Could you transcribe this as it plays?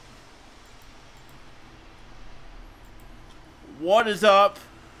What is up,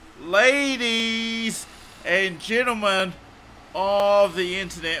 ladies and gentlemen of the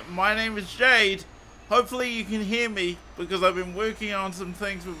internet? My name is Jade. Hopefully you can hear me because I've been working on some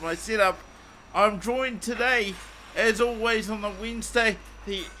things with my setup. I'm joined today, as always on the Wednesday,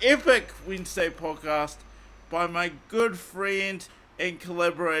 the epic Wednesday podcast, by my good friend and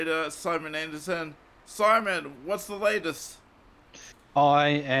collaborator, Simon Anderson. Simon, what's the latest? I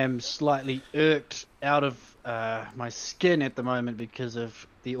am slightly irked out of my skin at the moment because of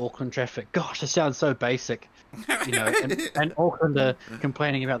the Auckland traffic. Gosh, it sounds so basic, and Auckland are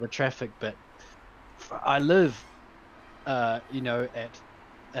complaining about the traffic, but I live, at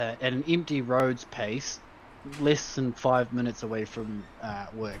an empty roads pace, less than 5 minutes away from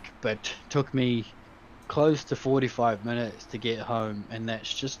work, but took me close to 45 minutes to get home, and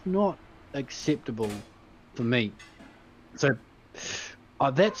that's just not acceptable for me. So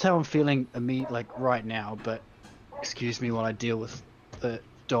that's how I'm feeling right now, but excuse me while I deal with the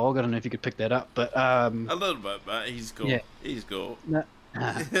dog. I don't know if you could pick that up, but A little bit, but he's cool. Yeah. He's cool.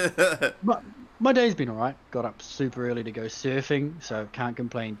 But my day's been alright. Got up super early to go surfing, so can't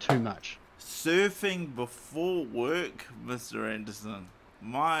complain too much. Surfing before work, Mr. Anderson.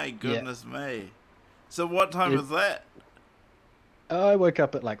 My goodness me. So what time was that? I woke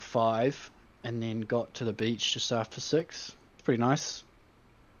up at like 5 and then got to the beach just after 6. It's pretty nice.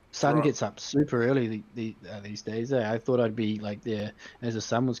 Sun Right. gets up super early these days. I thought I'd be like there as the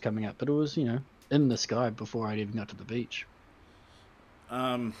sun was coming up, but it was, in the sky before I'd even got to the beach.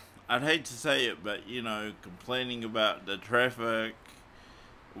 I'd hate to say it, but complaining about the traffic,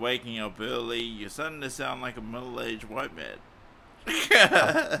 waking up early, you're starting to sound like a middle-aged white man.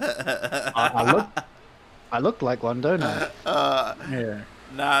 I look like one, don't I? Yeah.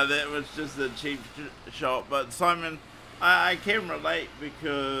 Nah, that was just a cheap shot. But Simon, I can relate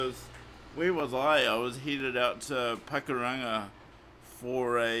because where was I? I was headed out to Pakuranga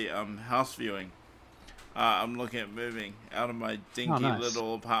for a house viewing. I'm looking at moving out of my dinky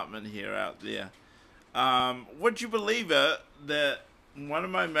little apartment here out there. Would you believe it that one of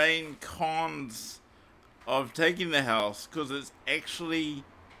my main cons of taking the house, because it's actually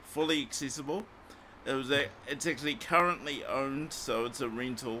fully accessible, it's actually currently owned, so it's a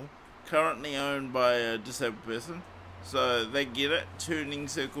rental, currently owned by a disabled person. So they get it, turning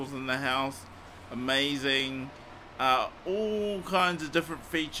circles in the house, amazing, all kinds of different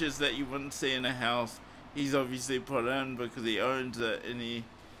features that you wouldn't see in a house. He's obviously put in because he owns it and he,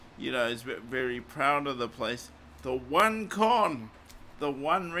 is very proud of the place. The one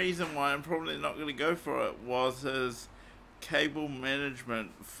reason why I'm probably not going to go for it was his cable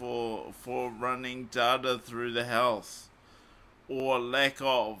management for running data through the house, or lack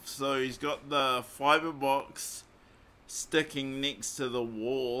of. So he's got the fiber box sticking next to the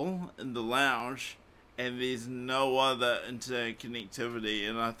wall in the lounge, and there's no other internet connectivity.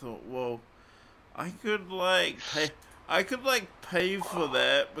 And I thought, well, I could pay for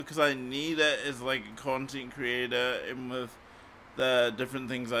that because I need it as like a content creator and with the different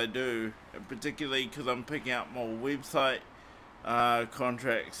things I do, and particularly because I'm picking up more website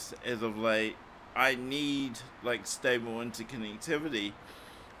contracts as of late. I need stable interconnectivity,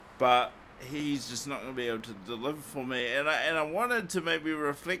 but he's just not going to be able to deliver for me. And I wanted to maybe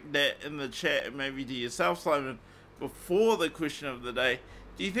reflect that in the chat, and maybe to yourself, Simon, before the question of the day.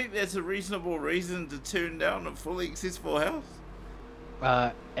 Do you think that's a reasonable reason to turn down a fully accessible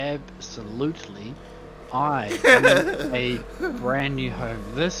house? Absolutely. I am in a brand new home.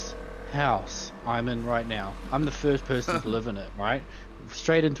 This house I'm in right now, I'm the first person to live in it, right?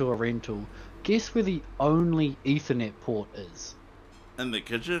 Straight into a rental. Guess where the only Ethernet port is? In the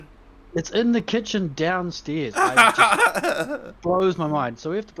kitchen? It's in the kitchen downstairs. It just blows my mind.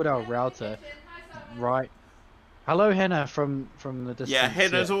 So we have to put our router right. Hello, Hannah from the distance. Yeah,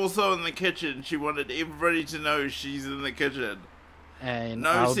 Hannah's also in the kitchen. She wanted everybody to know she's in the kitchen. And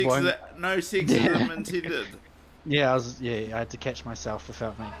no sexism intended. Yeah, I had to catch myself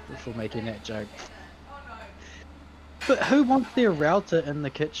before making that joke. But who wants their router in the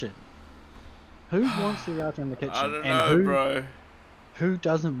kitchen? Who wants their router in the kitchen? I don't know, bro. Who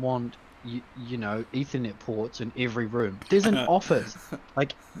doesn't want Ethernet ports in every room? There's an office.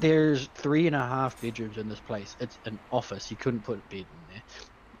 There's 3.5 bedrooms in this place. It's an office. You couldn't put a bed in there.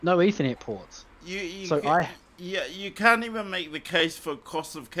 No Ethernet ports. You can't even make the case for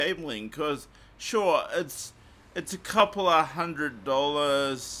cost of cabling, because sure, it's a couple of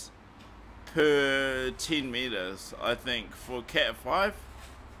 $100 per 10 meters, I think, for Cat 5.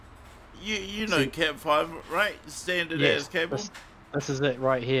 You know Cat 5, right? Standard as cable. This is it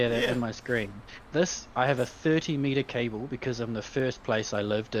right here Yeah. in my screen. I have a 30-meter cable because I'm the first place I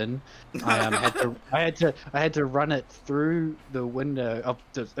lived in. I had to run it through the window.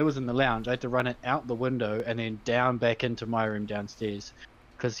 It was in the lounge. I had to run it out the window and then down back into my room downstairs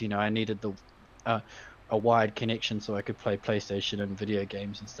because I needed uh, a wide connection so I could play PlayStation and video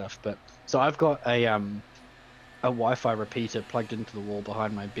games and stuff. But so I've got a Wi-Fi repeater plugged into the wall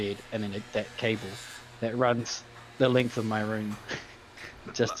behind my bed, and then that cable that runs the length of my room,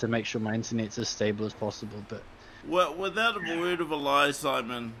 just to make sure my internet's as stable as possible. But Well, without a word of a lie,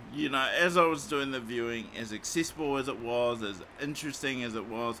 Simon, as I was doing the viewing, as accessible as it was, as interesting as it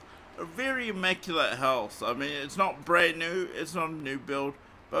was, a very immaculate house. I mean, it's not brand new, it's not a new build,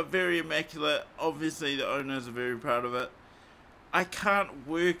 but very immaculate. Obviously, the owners are very proud of it. I can't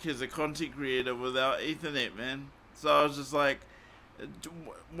work as a content creator without Ethernet, man. So I was just like,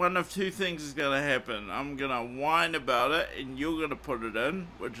 one of two things is going to happen. I'm going to whine about it and you're going to put it in,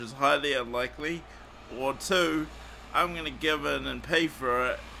 which is highly unlikely. Or two, I'm going to give in and pay for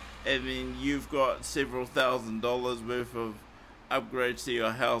it, and then you've got several $1,000s worth of upgrades to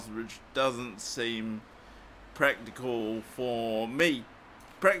your house, which doesn't seem practical for me.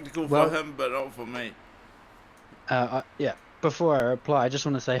 Practical for him, but not for me. Yeah. Before I reply, I just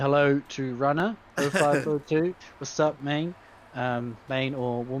want to say hello to Runner 0502. What's up, main? Main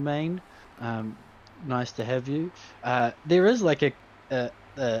or woman? Nice to have you. There is like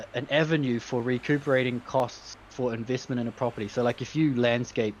an avenue for recuperating costs for investment in a property. So like if you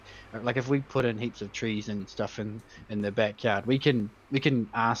landscape, like if we put in heaps of trees and stuff in the backyard, we can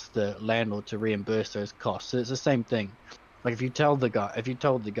ask the landlord to reimburse those costs. So it's the same thing. Like if you told the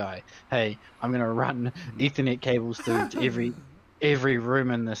guy, hey, I'm gonna run Ethernet cables through to every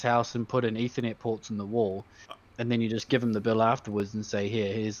room in this house and put in Ethernet ports in the wall, and then you just give them the bill afterwards and say,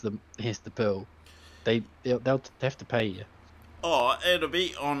 here's the bill. They'll have to pay you. Oh, it'll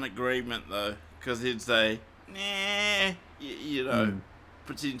be on agreement though, because he'd say, nah,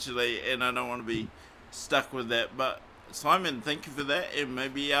 potentially, and I don't want to be stuck with that. But Simon, thank you for that, and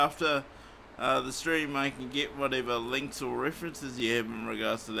maybe after the stream I can get whatever links or references you have in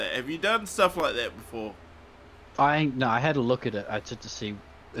regards to that. Have you done stuff like that before? I had a look at it. I to see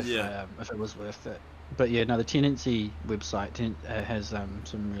if it was worth it. But yeah, no, the tenancy website has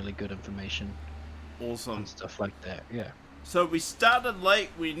some really good information. Awesome. And stuff like that. Yeah. So we started late.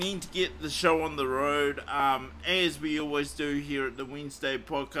 We need to get the show on the road, as we always do here at the Wednesday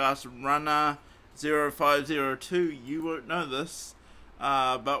podcast. Runner 0502. You won't know this,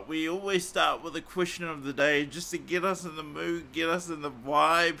 but we always start with a question of the day, just to get us in the mood, get us in the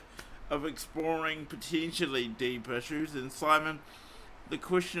vibe of exploring potentially deep issues. And Simon, the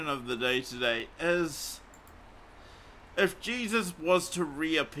question of the day today is, if Jesus was to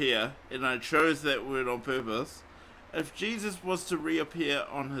reappear, and I chose that word on purpose, if Jesus was to reappear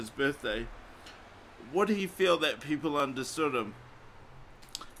on his birthday, would he feel that people understood him?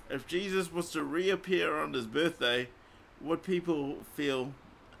 If Jesus was to reappear on his birthday, would he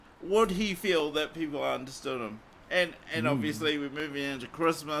feel that people understood him? And obviously we're moving into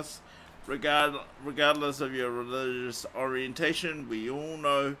Christmas. Regardless of your religious orientation, we all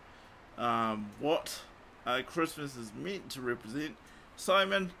know what Christmas is meant to represent.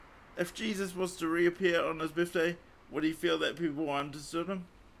 Simon, if Jesus was to reappear on his birthday, would he feel that people understood him?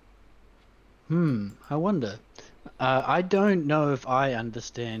 I wonder. I don't know if I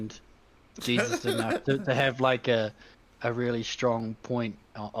understand Jesus enough to have like a really strong point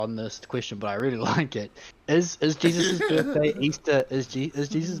on this question, but I really like it. Is Jesus' birthday Easter? Is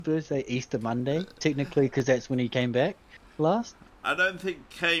Jesus' birthday Easter Monday technically, because that's when he came back last? I don't think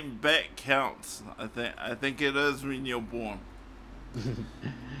came back counts. I think it is when you're born.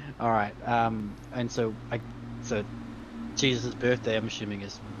 All right. And so Jesus' birthday, I'm assuming,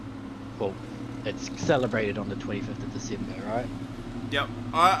 is, well, it's celebrated on the 25th of December, right? Yep.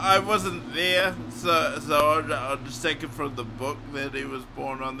 I wasn't there, so I'll just take it from the book that he was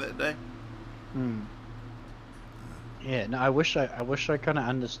born on that day. Yeah. No, I wish I kind of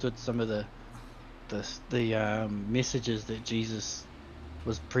understood some of the messages that Jesus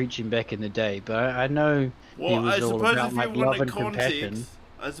was preaching back in the day, but I know he was all about like love and compassion.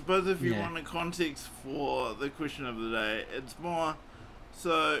 I suppose if you want a context for the question of the day, it's more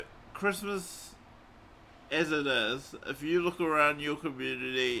so Christmas as it is. If you look around your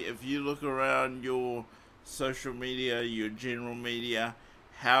community, if you look around your social media, your general media,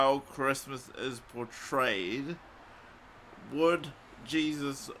 how Christmas is portrayed, would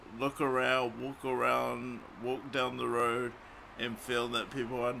Jesus walk down the road and feel that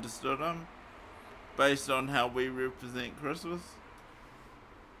people understood him based on how we represent Christmas?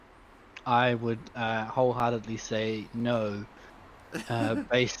 I would wholeheartedly say no,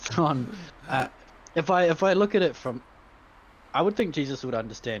 based on if I look at it from, I would think Jesus would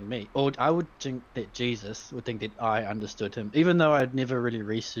understand me, or I would think that Jesus would think that I understood him, even though I'd never really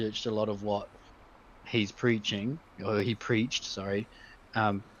researched a lot of what he's preaching, or he preached, sorry.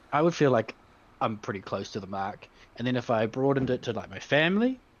 I would feel like I'm pretty close to the mark. And then if I broadened it to like my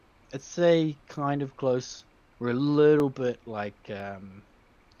family, I'd say kind of close. We're a little bit like,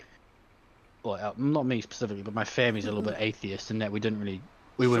 well, not me specifically, but my family's a little bit atheist in that we weren't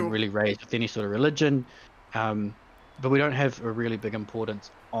Sure. really raised with any sort of religion. But we don't have a really big importance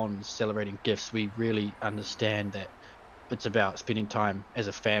on celebrating gifts. We really understand that it's about spending time as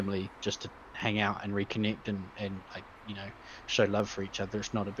a family just to hang out and reconnect and like, show love for each other.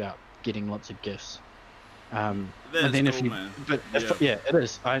 It's not about getting lots of gifts. And That's then cool, man. Yeah. yeah, it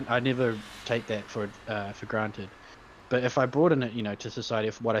is. I never take that for granted. But if I broaden it, to society,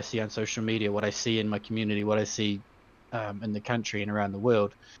 of what I see on social media, what I see in my community, what I see in the country and around the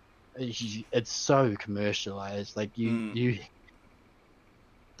world, it's so commercialized. Like Mm.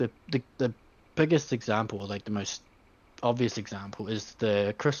 the biggest example, like the most obvious example, is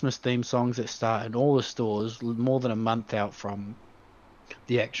the Christmas theme songs that start in all the stores more than a month out from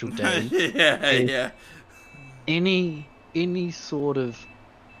the actual day. Yeah, There's yeah. any sort of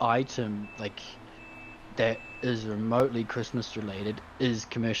item like that is remotely Christmas related is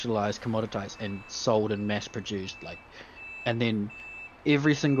commercialized, commoditized, and sold and mass produced. Like, and then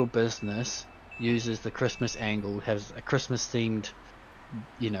every single business uses the Christmas angle, has a Christmas themed,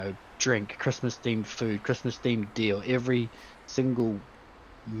 drink, Christmas themed food, Christmas themed deal. Every single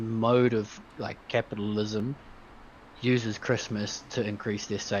mode of like capitalism uses Christmas to increase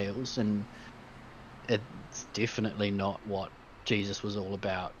their sales, and it's definitely not what Jesus was all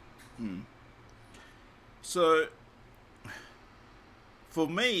about. So, for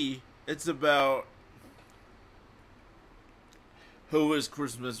me, it's about who is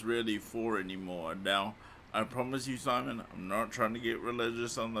Christmas really for anymore. Now, I promise you, Simon, I'm not trying to get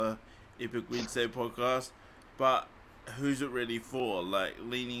religious on the Epic Wednesday podcast, but who's it really for? Like,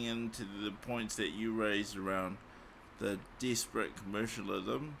 leaning into the points that you raised around the desperate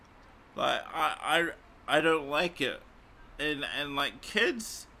commercialism. Like, I don't like it. And like,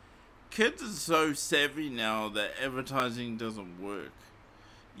 kids are so savvy now that advertising doesn't work.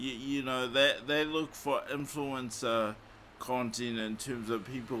 They look for influencer content in terms of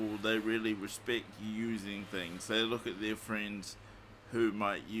people they really respect using things. They look at their friends who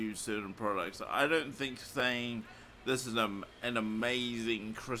might use certain products. I don't think saying this is an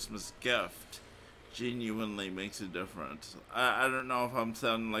amazing Christmas gift genuinely makes a difference. I don't know if I'm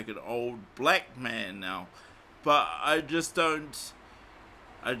sounding like an old black man now, but I just don't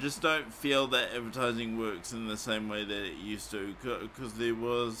feel that advertising works in the same way that it used to, because there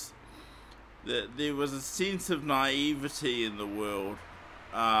was a sense of naivety in the world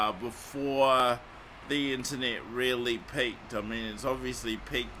before the internet really peaked. I mean, it's obviously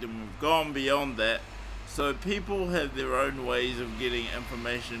peaked and we've gone beyond that. So people have their own ways of getting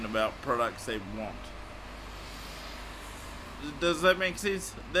information about products they want. Does that make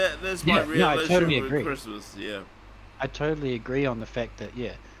sense? That's my Yeah, real no, I issue totally with agree. Christmas. Yeah. I totally agree on the fact that,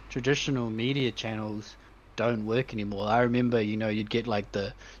 yeah, traditional media channels don't work anymore. I remember, you'd get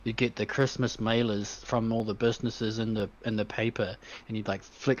the Christmas mailers from all the businesses in the paper, and you'd like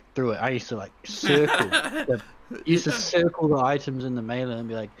flick through it. I used to like used to circle the items in the mailer and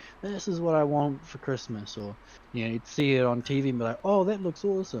be like, this is what I want for Christmas, or you'd see it on TV and be like, oh, that looks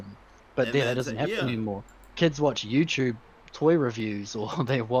awesome. But And yeah, that that's doesn't it. happen Yeah. anymore. Kids watch YouTube toy reviews, or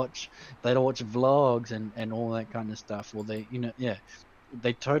they watch vlogs and all that kind of stuff, or they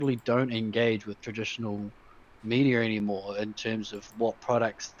totally don't engage with traditional media anymore in terms of what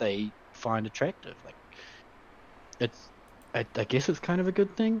products they find attractive. Like, I guess it's kind of a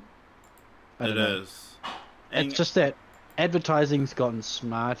good thing. I It don't know. is. It's And just that advertising's gotten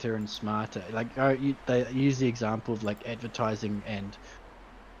smarter and smarter. Like, they use the example of like advertising and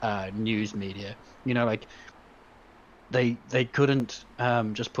news media. Like, they couldn't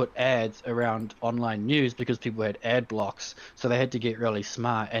just put ads around online news because people had ad blocks, so they had to get really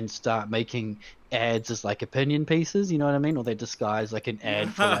smart and start making ads as like opinion pieces. You know what I mean? Or they disguise like an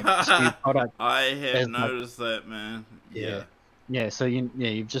ad for like this new product I have as like, noticed that, man. yeah, Yeah. yeah. So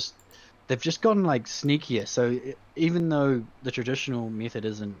they've just gotten like sneakier. So even though the traditional method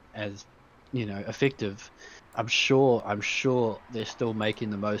isn't as effective, I'm sure they're still making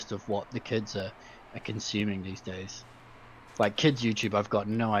the most of what the kids are consuming these days. Like kids YouTube, I've got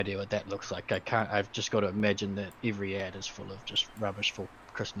no idea what that looks like. I've just got to imagine that every ad is full of just rubbish for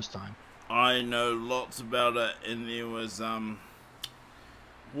Christmas time. I know lots about it, and there was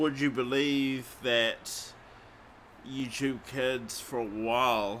would you believe that YouTube Kids for a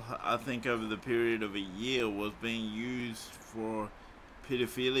while, I think over the period of a year, was being used for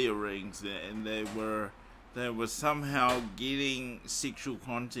pedophilia rings, and they were somehow getting sexual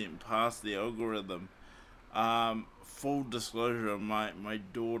content past the algorithm. Full disclosure, my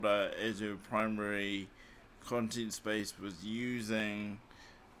daughter, as her primary content space, was using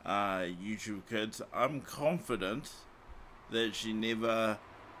YouTube Kids. I'm confident that she never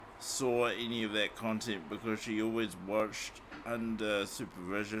saw any of that content because she always watched under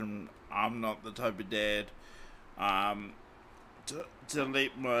supervision. I'm not the type of dad um, to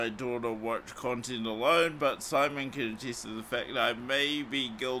let my daughter watch content alone, but Simon can attest to the fact that I may be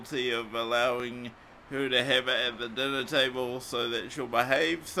guilty of allowing her to have it at the dinner table so that she'll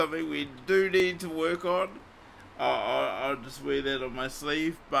behave, something we do need to work on. I'll just wear that on my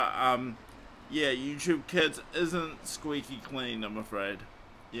sleeve, but yeah, YouTube Kids isn't squeaky clean, I'm afraid.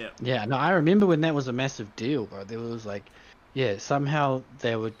 Yeah. Yeah, no, I remember when that was a massive deal, bro. There was like, yeah, somehow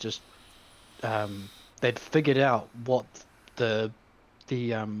they were just, they'd figured out what the,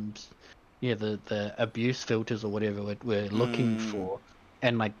 the yeah, the abuse filters or whatever were looking for,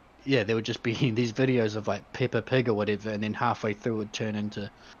 and like, yeah, there would just be these videos of like Peppa Pig or whatever, and then halfway through it would turn into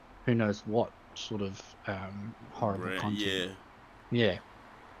who knows what sort of horrible content. Yeah. Yeah.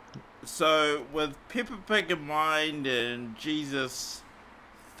 So, with Peppa Pig in mind and Jesus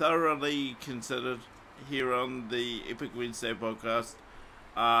thoroughly considered here on the Epic Wednesday podcast,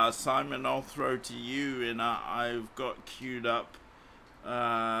 Simon, I'll throw to you, and I've got queued up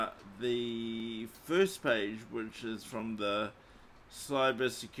the first page, which is from the Cyber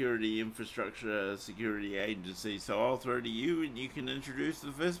Security Infrastructure Security Agency. So I'll throw to you, and you can introduce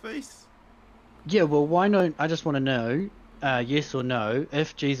the first piece. Yeah, well, why not? I just want to know, yes or no,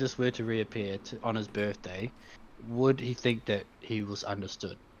 if Jesus were to reappear on his birthday, would he think that he was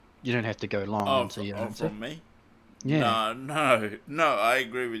understood? You don't have to go long until you answer. From me? Yeah. No, I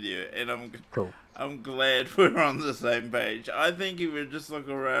agree with you, and Cool. I'm glad we're on the same page. I think he would just look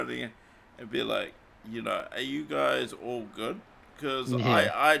around and be like, are you guys all good? Because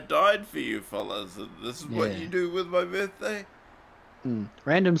I died for you fellas, and this is what you do with my birthday?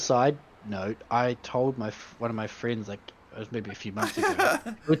 Random side note, I told one of my friends, like, it was maybe a few months ago,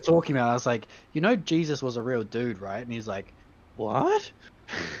 we were talking about it, I was like, Jesus was a real dude, right? And he's like, what?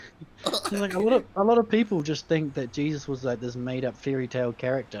 He's like, a lot of people just think that Jesus was like this made up fairy tale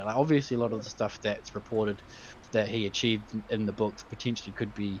character. Like, obviously a lot of the stuff that's reported that he achieved in the books potentially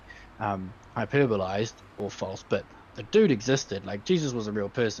could be hyperbolized or false, but the dude existed. Like, Jesus was a real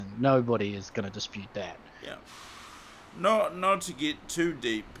person. Nobody is going to dispute that. Yeah. Not to get too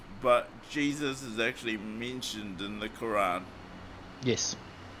deep, but Jesus is actually mentioned in the Quran. Yes.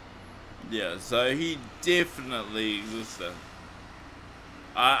 Yeah, so he definitely existed.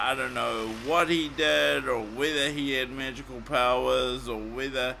 I don't know what he did, or whether he had magical powers, or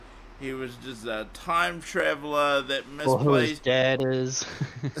whether he was just a time traveler that misplaced... Or who his dad is.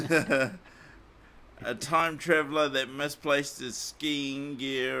 A time traveler that misplaced his skiing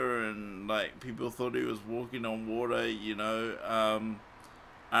gear, and like people thought he was walking on water. I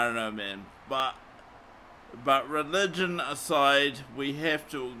don't know, man. But religion aside, we have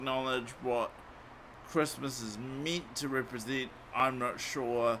to acknowledge what Christmas is meant to represent. I'm not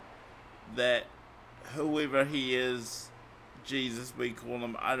sure that whoever he is, Jesus we call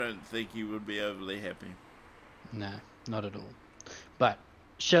him, I don't think he would be overly happy. No, not at all. But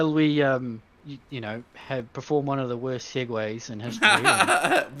shall we perform one of the worst segues in history?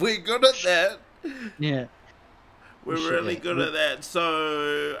 We're good at that. Yeah. We're really good at that.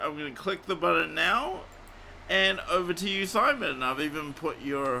 So I'm going to click the button now. And over to you, Simon. I've even put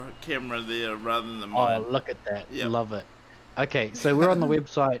your camera there rather than mine. Oh, look at that. Yep. Love it. Okay, so we're on the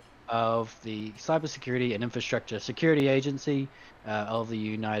website of the Cybersecurity and Infrastructure Security Agency of the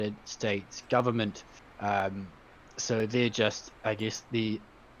United States government. So they're just, I guess, the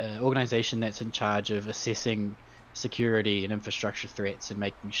organization that's in charge of assessing security and infrastructure threats and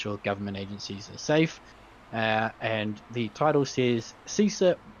making sure government agencies are safe. And the title says,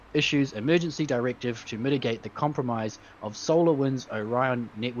 CISA issues emergency directive to mitigate the compromise of SolarWinds Orion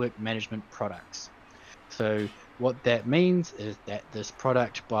network management products. So what that means is that this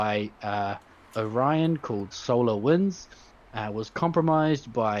product by Orion called SolarWinds was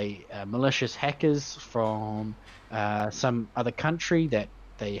compromised by malicious hackers from some other country that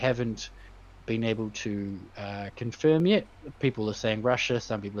they haven't been able to confirm yet. People are saying Russia,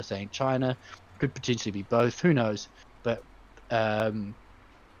 some people are saying China, could potentially be both, who knows. But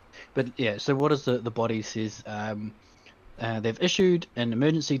yeah, so what does the body says? They've issued an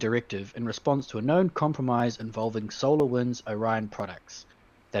emergency directive in response to a known compromise involving SolarWinds Orion products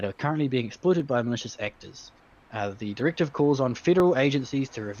that are currently being exploited by malicious actors. The directive calls on federal agencies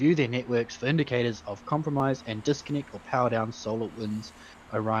to review their networks for indicators of compromise and disconnect or power down SolarWinds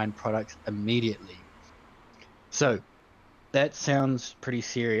Orion products immediately. So that sounds pretty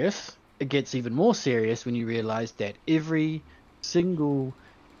serious. It gets even more serious when you realize that every single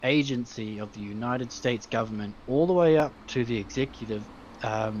agency of the United States government, all the way up to the executive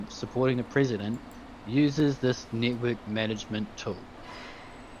supporting the president, uses this network management tool.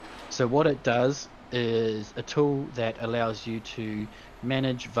 So what it does is a tool that allows you to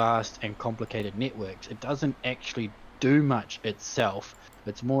manage vast and complicated networks. It doesn't actually do much itself.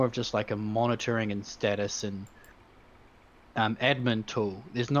 It's more of just like a monitoring and status and admin tool.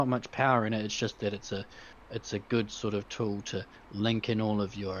 There's not much power in it. It's just that it's a good sort of tool to link in all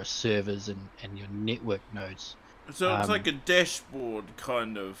of your servers and your network nodes. So it's like a dashboard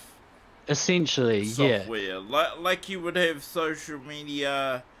kind of essentially software. Like you would have social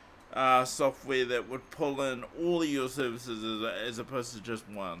media software that would pull in all of your services as opposed to just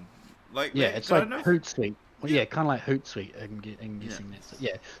one. Like it's like Hootsuite. Well, yeah, kind of like Hootsuite. I'm guessing that's it.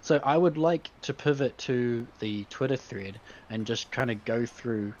 Yeah. So I would like to pivot to the Twitter thread and just kind of go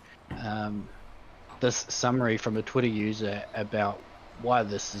through this summary from a Twitter user about why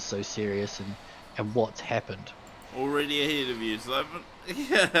this is so serious and what's happened. Already ahead of you, Simon.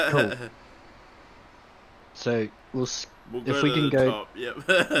 Cool. So we'll if we can go. Top.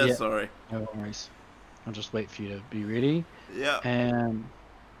 Yep. Sorry. No worries. I'll just wait for you to be ready. Yeah.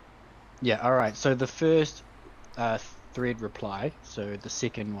 All right. So the first thread reply. So the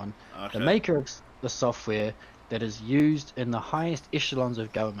second one. Okay. The maker of the software that is used in the highest echelons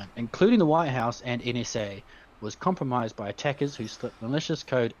of government, including the White House and NSA, was compromised by attackers who slipped malicious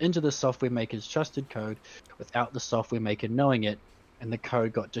code into the software maker's trusted code without the software maker knowing it, and the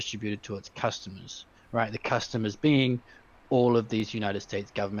code got distributed to its customers. Right, the customers being all of these United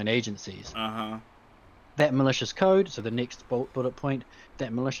States government agencies. That malicious code, so the next bullet point,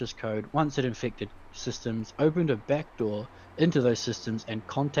 that malicious code, once it infected systems, opened a backdoor into those systems and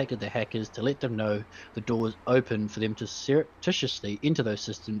contacted the hackers to let them know the door was open for them to surreptitiously enter those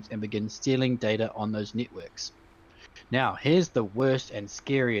systems and begin stealing data on those networks. Now, here's the worst and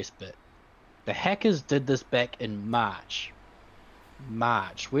scariest bit. The hackers did this back in March.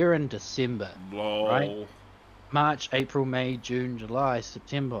 We're in December, right? March, April, May, June, July,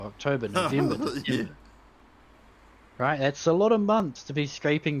 September, October, November, December. Right? That's a lot of months to be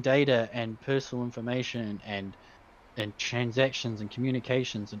scraping data and personal information and transactions and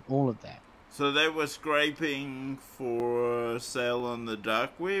communications and all of that. So they were scraping for sale on the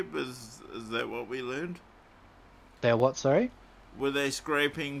dark web? Is that what we learned? They're what, sorry? Were they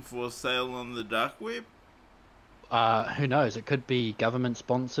scraping for sale on the dark web? Who knows? It could be government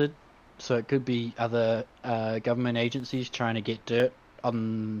sponsored, so it could be other government agencies trying to get dirt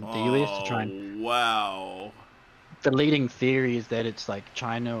on the US to try and. Wow. The leading theory is that it's like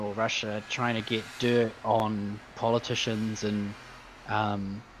China or Russia trying to get dirt on politicians and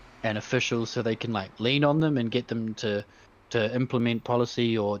officials so they can like lean on them and get them to implement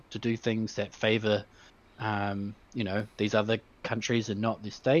policy or to do things that favor these other countries and not the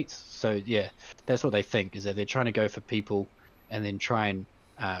states. So yeah, that's what they think, is that they're trying to go for people and then try and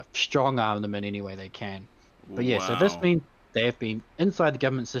strong arm them in any way they can. But yeah, so this means they have been inside the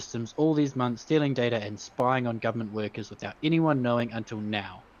government systems all these months, stealing data and spying on government workers without anyone knowing until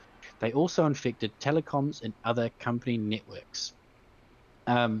now. They also infected telecoms and other company networks.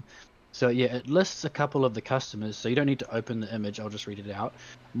 So yeah, it lists a couple of the customers, so you don't need to open the image, I'll just read it out.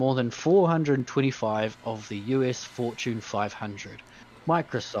 More than 425 of the US Fortune 500.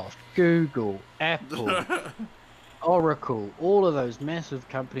 Microsoft, Google, Apple, Oracle, all of those massive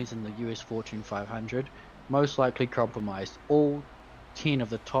companies in the US Fortune 500, most likely compromised. All 10 of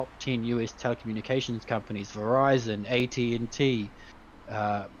the top 10 US telecommunications companies, Verizon, AT&T,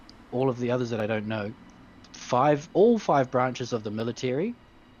 all of the others that I don't know. All five branches of the military,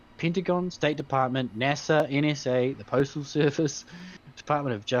 Pentagon, State Department, NASA, NSA, the Postal Service,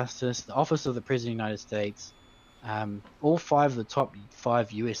 Department of Justice, the Office of the President of the United States, all five of the top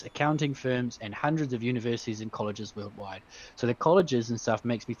 5 US accounting firms, and hundreds of universities and colleges worldwide. So the colleges and stuff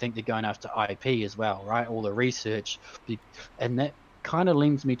makes me think they're going after IP as well, right? All the research. And that kind of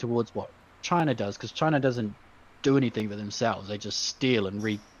leans me towards what China does, because China doesn't do anything for themselves. They just steal and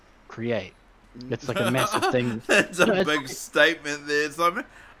recreate. It's like a massive thing. That's a big statement there, Simon.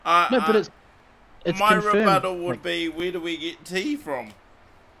 No, but it's my confirmed. rebuttal would be, where do we get tea from?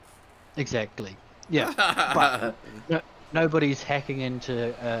 Exactly. Yeah. But nobody's hacking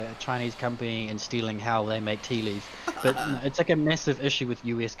into a Chinese company and stealing how they make tea leaves. But it's like a massive issue with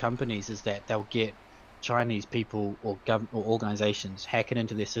US companies is that they'll get Chinese people or or organizations hacking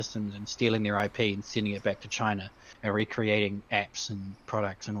into their systems and stealing their IP and sending it back to China and recreating apps and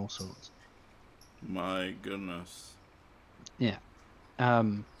products and all sorts. My goodness. Yeah.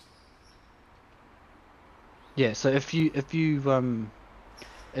 Um, yeah. So if you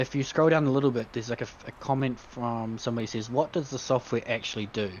scroll down a little bit, there's like a comment from somebody says, "What does the software actually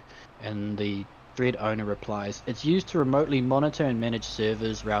do?" And the thread owner replies, "It's used to remotely monitor and manage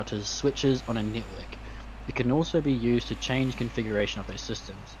servers, routers, switches on a network. It can also be used to change configuration of those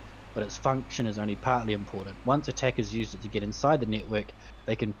systems, but its function is only partly important. Once attackers use it to get inside the network,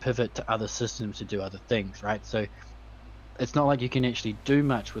 they can pivot to other systems to do other things, right? So it's not like you can actually do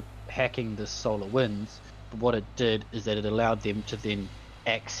much with hacking the SolarWinds, but what it did is that it allowed them to then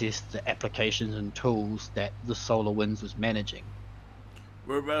access the applications and tools that the SolarWinds was managing,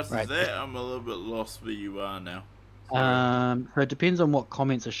 Whereabouts is right? that? I'm a little bit lost where you are now. Sorry. So it depends on what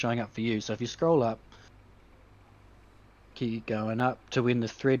comments are showing up for you. So if you scroll up, keep going up to when the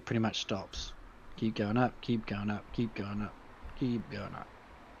thread pretty much stops. Keep going up, keep going up, keep going up, keep going up.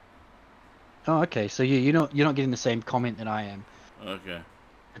 Oh, okay. So you're not getting the same comment that I am. Okay.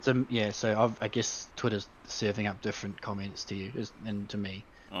 It's yeah. So I guess Twitter's serving up different comments to you and to me.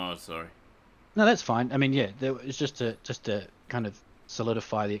 Oh, sorry. No, that's fine. I mean, yeah, it's just to kind of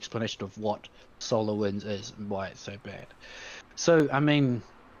solidify the explanation of what SolarWinds is and why it's so bad. So, I mean,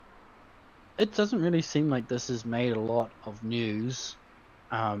 it doesn't really seem like this has made a lot of news.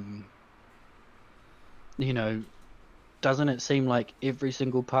 You know, doesn't it seem like every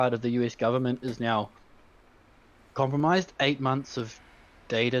single part of the US government is now compromised? 8 months of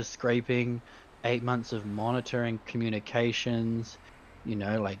data scraping, 8 months of monitoring communications,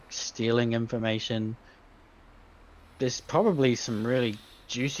 like stealing information. There's probably some really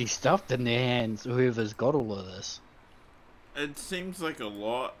juicy stuff in their hands, whoever's got all of this. It seems like a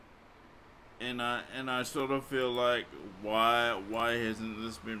lot, and I sort of feel like why hasn't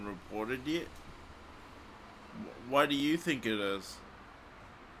this been reported yet? Why do you think it is?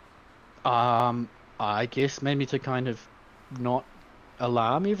 I guess maybe to kind of not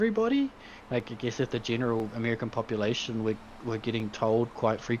alarm everybody. Like, I guess if the general American population were getting told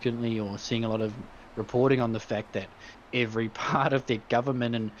quite frequently or seeing a lot of reporting on the fact that every part of their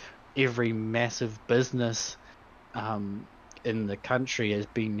government and every massive business in the country has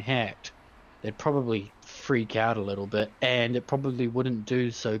been hacked, they'd probably freak out a little bit, and it probably wouldn't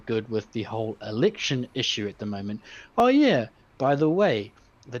do so good with the whole election issue at the moment. Oh yeah, by the way,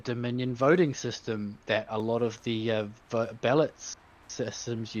 the Dominion voting system that a lot of the ballots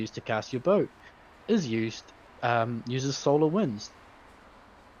systems use to cast your vote is uses SolarWinds.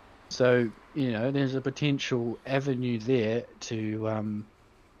 So there's a potential avenue there to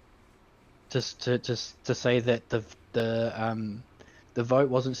to say that the vote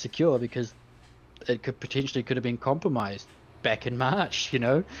wasn't secure because it could have been compromised back in March.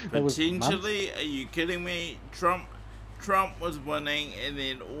 That was months. Potentially? Are you kidding me? Trump was winning, and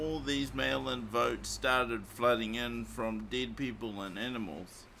then all these mail-in votes started flooding in from dead people and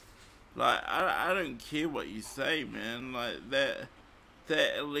animals. Like, I don't care what you say, man. Like, that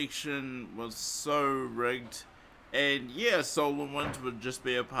election was so rigged, and yeah, SolarWinds would just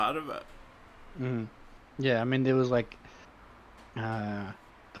be a part of it. Yeah, I mean there was like the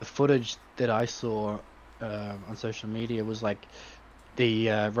footage that I saw on social media was like the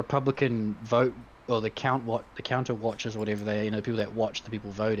Republican vote or the counter watchers or whatever people that watch the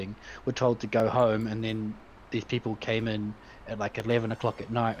people voting were told to go home, and then these people came in at like 11 o'clock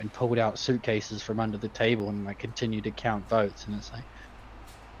at night and pulled out suitcases from under the table and like continued to count votes, and it's like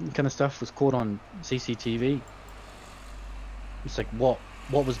that kind of stuff was caught on CCTV. It's like what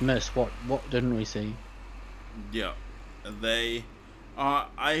was missed, what didn't we see? Yeah, they.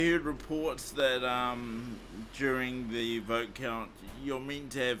 I heard reports that during the vote count, you're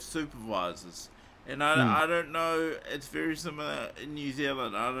meant to have supervisors, and I don't know. It's very similar in New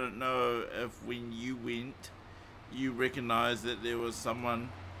Zealand. I don't know if when you went, you recognised that there was someone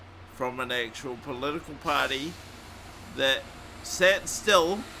from an actual political party that sat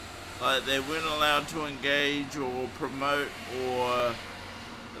still, like they weren't allowed to engage or promote or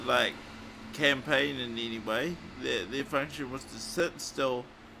like campaign in any way. Their function was to sit still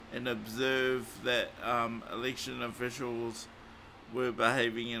and observe that election officials were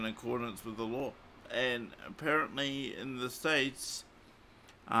behaving in accordance with the law. And apparently in the States,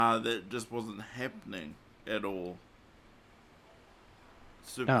 that just wasn't happening at all.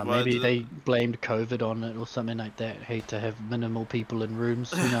 Maybe Supervisors. they blamed COVID on it or something like that. Hate to have minimal people in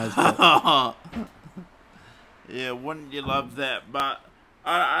rooms. Who knows? But Yeah, wouldn't you love that? But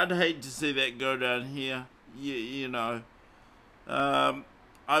I'd hate to see that go down here. You know.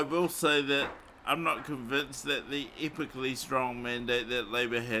 I will say that I'm not convinced that the epically strong mandate that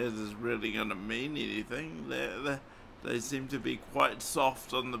Labour has is really going to mean anything. They seem to be quite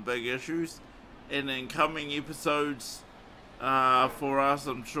soft on the big issues. And in coming episodes for us,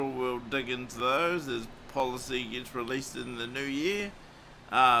 I'm sure we'll dig into those as policy gets released in the new year.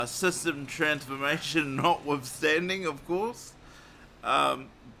 System transformation notwithstanding, of course.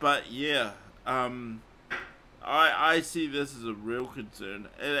 But yeah, I see this as a real concern.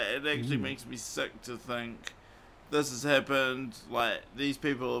 It actually makes me sick to think this has happened. Like, these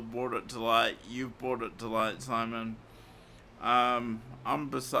people have brought it to light. You've brought it to light, Simon. I'm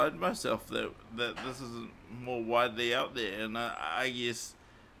beside myself that this isn't more widely out there, and I guess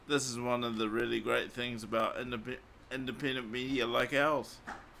this is one of the really great things about independent media like ours.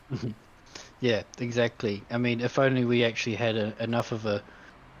 Yeah, exactly. I mean, if only we actually had enough of a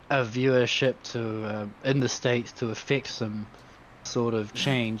viewership to in the States to affect some sort of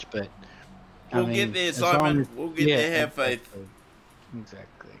change, but We'll get there, Simon. We'll get there. Have faith.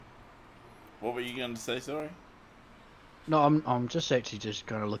 Exactly. What were you going to say? Sorry. No, I'm just actually just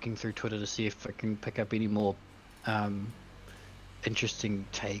kind of looking through Twitter to see if I can pick up any more interesting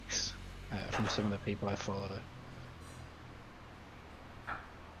takes from some of the people I follow.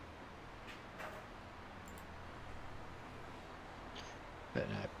 But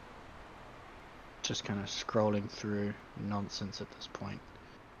just kind of scrolling through nonsense at this point.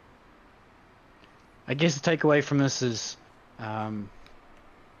 I guess the takeaway from this is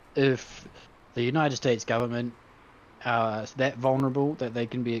if the United States government are that vulnerable that they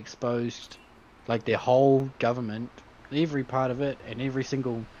can be exposed, like their whole government, every part of it and every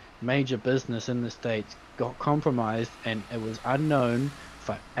single major business in the States got compromised and it was unknown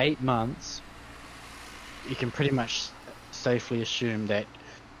for 8 months, you can pretty much safely assume that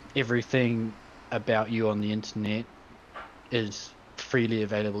everything about you on the internet is freely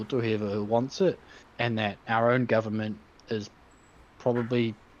available to whoever wants it, and that our own government is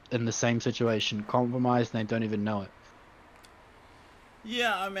probably in the same situation, compromised, and they don't even know it.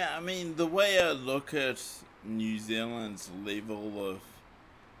 Yeah, I mean, the way I look at New Zealand's level of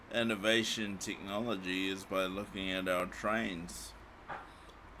innovation technology is by looking at our trains.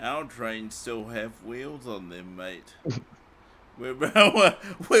 Our trains still have wheels on them, mate. We're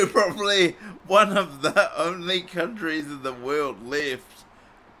probably one of the only countries in the world left,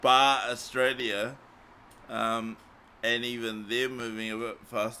 bar Australia, and even they're moving a bit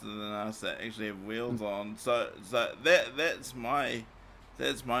faster than us that actually have wheels on. So that's my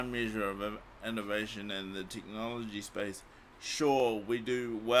measure of innovation in the technology space. Sure, we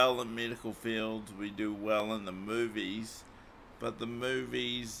do well in medical fields, we do well in the movies, but the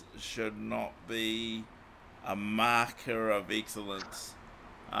movies should not be a marker of excellence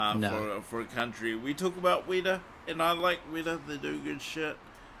No. for a country. We talk about Weta, and I like Weta, they do good shit.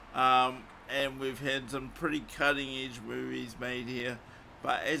 And we've had some pretty cutting edge movies made here.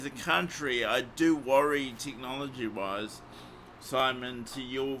 But as a country, I do worry technology wise, Simon, to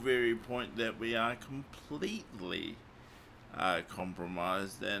your very point that we are completely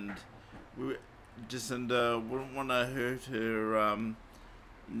compromised, and Jacinda wouldn't want to hurt her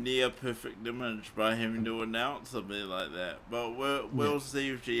near perfect image by having to announce something like that. But we'll see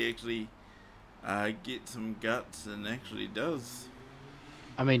if she actually gets some guts and actually does.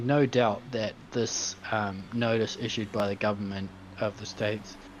 I mean, no doubt that this notice issued by the government of the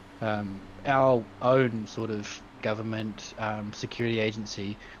States, our own sort of government security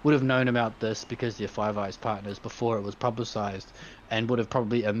agency would have known about this because they're Five Eyes partners before it was publicized, and would have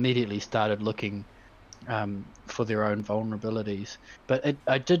probably immediately started looking for their own vulnerabilities. But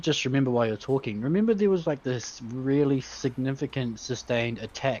I did just remember while you're talking, remember there was like this really significant sustained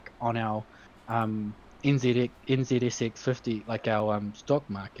attack on our NZSX 50, like our stock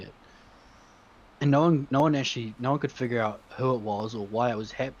market, and no one could figure out who it was or why it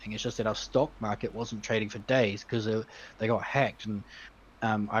was happening. It's just that our stock market wasn't trading for days because they got hacked. And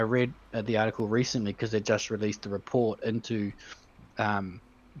I read the article recently because they just released the report into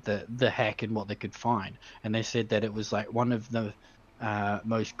the hack and what they could find, and they said that it was like one of the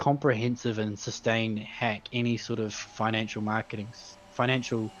most comprehensive and sustained hack any sort of financial management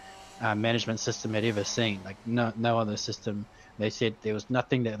system had ever seen. Like no other system. They said there was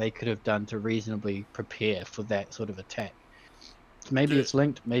nothing that they could have done to reasonably prepare for that sort of attack. Maybe it's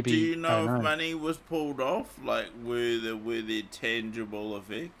linked. Maybe do you know if money was pulled off? Like, were there tangible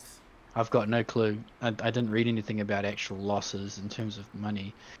effects? I've got no clue. I didn't read anything about actual losses in terms of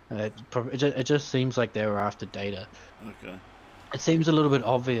money. It just seems like they were after data. Okay. It seems a little bit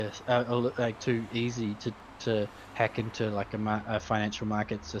obvious, like too easy to hack into like a financial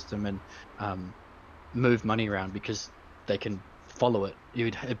market system and move money around because they can follow it.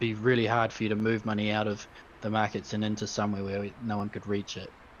 It'd be really hard for you to move money out of the markets and into somewhere where no one could reach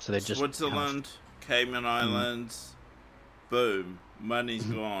it. So they just Switzerland, Cayman Islands, boom, money's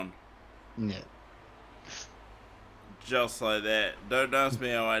gone. Yeah. Just like that. Don't ask me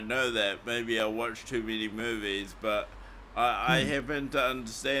how I know that. Maybe I watch too many movies, but I happen to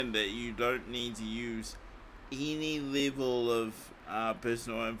understand that you don't need to use any level of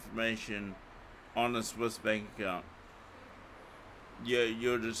personal information on a Swiss bank account.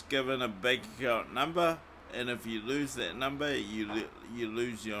 You're just given a bank account number, and if you lose that number, you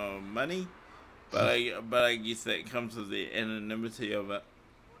lose your money. But I guess that comes with the anonymity of it.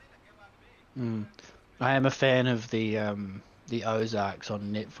 I am a fan of the Ozarks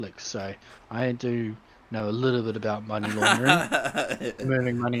on Netflix, so I do know a little bit about money laundering,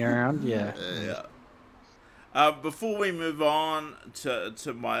 moving money around. Yeah. Before we move on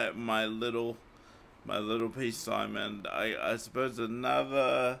to my little piece, Simon, I suppose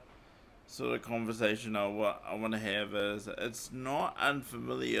another sort of conversation I want to have is, it's not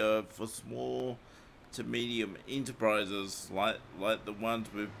unfamiliar for small to medium enterprises like the ones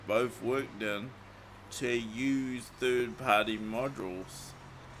we've both worked in to use third-party modules.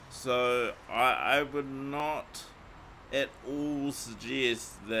 So I would not at all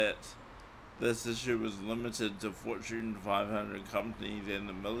suggest that this issue was limited to Fortune 500 companies and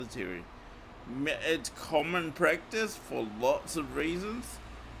the military. It's common practice for lots of reasons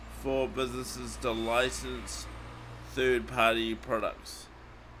for businesses to license third-party products.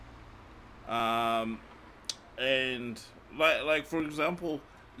 And like for example,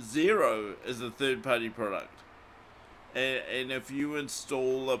 Zero is a third-party product. And if you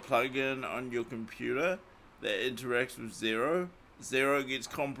install a plugin on your computer that interacts with Zero, Zero gets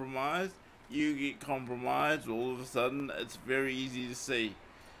compromised, you get compromised, all of a sudden it's very easy to see.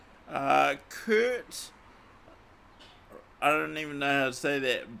 Kurt, I don't even know how to say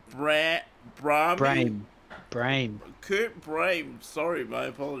that. Brain. Kurt Brame. Sorry, my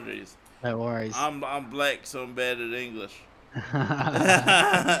apologies. No worries. I'm black, so I'm bad at English.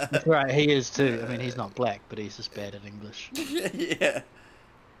 That's right, he is too. I mean, he's not black, but he's just bad at English. Yeah.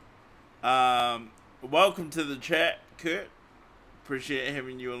 Welcome to the chat, Kurt. Appreciate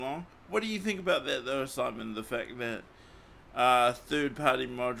having you along. What do you think about that, though, Simon? The fact that third-party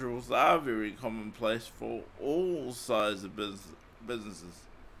modules are very commonplace for all sizes of businesses.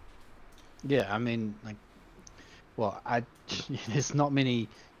 Yeah, I mean, there's not many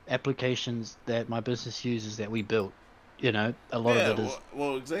applications that my business uses that we built. You know, a lot of it is.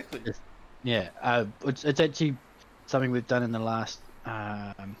 Well, exactly. It's actually something we've done in the last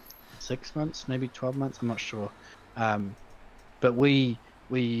 6 months, maybe 12 months. I'm not sure. But we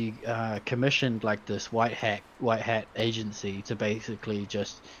commissioned like this white hat agency to basically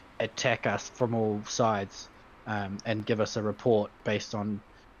just attack us from all sides, and give us a report based on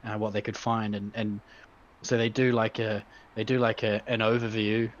what they could find, and so they do like an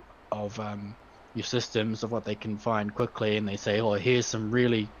overview of your systems, of what they can find quickly, and they say, oh, here's some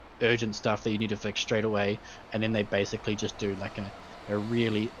really urgent stuff that you need to fix straight away, and then they basically just do like a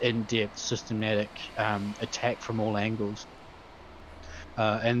really in-depth systematic attack from all angles.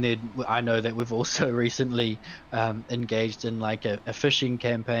 And then I know that we've also recently engaged in like a phishing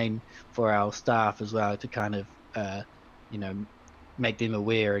campaign for our staff as well, to kind of make them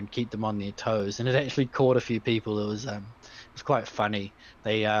aware and keep them on their toes. And it actually caught a few people. It was quite funny.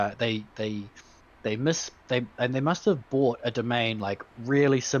 They must have bought a domain like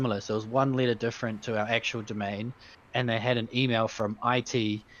really similar. So it was one letter different to our actual domain, and they had an email from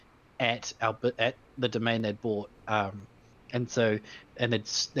IT at the domain they'd bought. And they'd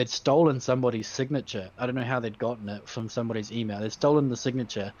stolen somebody's signature. I don't know how they'd gotten it from somebody's email. They'd stolen the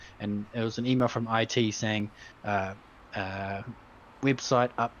signature, and it was an email from IT saying, website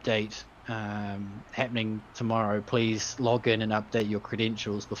update happening tomorrow. Please log in and update your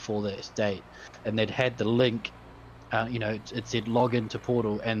credentials before this date. And they'd had the link, it said log into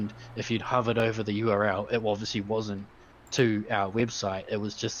portal, and if you'd hovered over the URL, it obviously wasn't to our website. It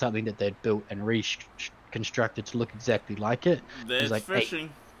was just something that they'd built and reconstructed to look exactly like it. That's like phishing.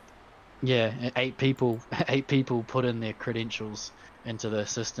 Eight people put in their credentials into the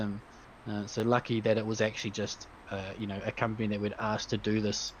system. So lucky that it was actually just a company that we'd asked to do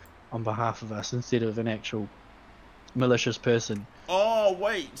this on behalf of us instead of an actual malicious person. Oh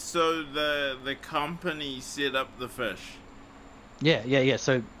wait, so the company set up the fish? Yeah.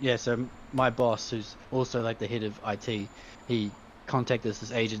 So my boss, who's also like the head of IT, he contacted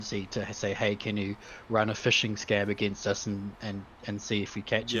this agency to say, hey, can you run a phishing scab against us and see if we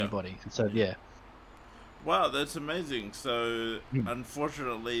catch anybody? And so Wow, that's amazing. So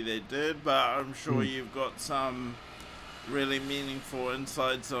unfortunately they did, but I'm sure you've got some really meaningful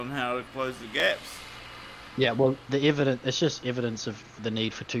insights on how to close the gaps. Yeah, well, the evidence, it's just evidence of the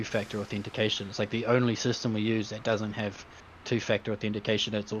need for two-factor authentication. It's like the only system we use that doesn't have two-factor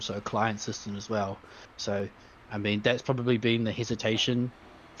authentication. It's also a client system as well. So, I mean, that's probably been the hesitation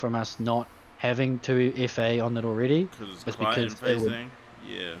from us not having 2FA on it already. Because Was it's client because it would, facing.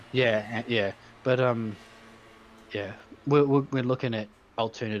 Yeah. yeah. But yeah, we're looking at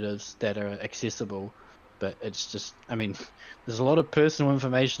alternatives that are accessible, but it's just, I mean, there's a lot of personal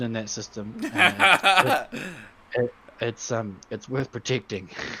information in that system, and it's worth protecting.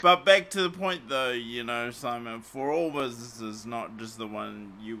 But back to the point though, you know, Simon, for all businesses, not just the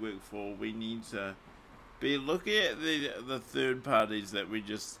one you work for, we need to be looking at the third parties that we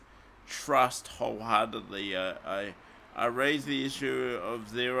just trust wholeheartedly. I raise the issue of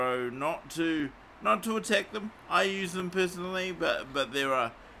Zero, not to attack them. I use them personally, but they're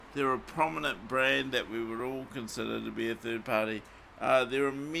a prominent brand that we would all consider to be a third party. There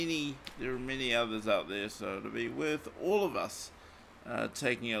are many others out there, so it'll be worth all of us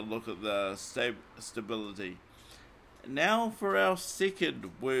taking a look at the stability. Now for our second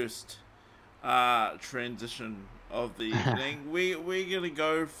worst transition of the evening. We're going to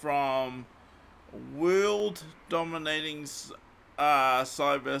go from world dominating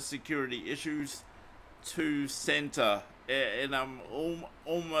cyber security issues to Santa. And I'm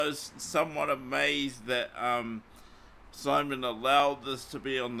almost somewhat amazed that Simon allowed this to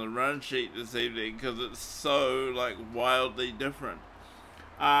be on the run sheet this evening, because it's so like wildly different.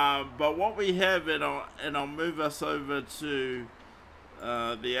 But what we have, and I'll move us over to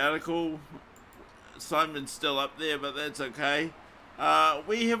the article. Simon's still up there, but that's okay.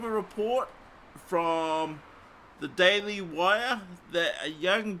 We have a report from the Daily Wire that a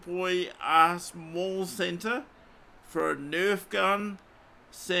young boy asked Mall Centre for a Nerf gun.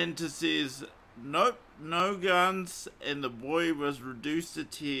 Centre says, nope, no guns, and the boy was reduced to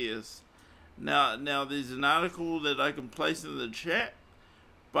tears. Now there's an article that I can place in the chat,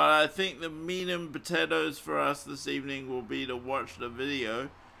 but I think the meat and potatoes for us this evening will be to watch the video.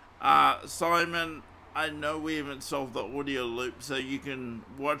 Simon, I know we haven't solved the audio loop, so you can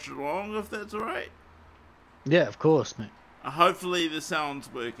watch along if that's alright. Yeah, of course, mate. Hopefully the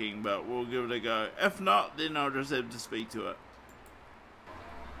sound's working, but we'll give it a go. If not, then I'll just have to speak to it.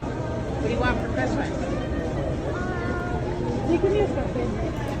 What do you want for Christmas? Take me a second.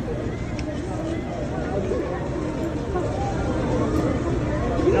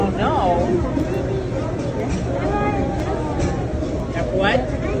 You don't know? Have what?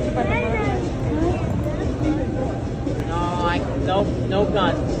 No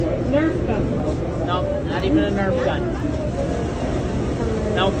guns. Nerf gun. No, not even a Nerf gun.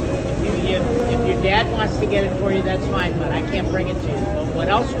 No, if your dad wants to get it for you, that's fine, but I can't bring it to you. But what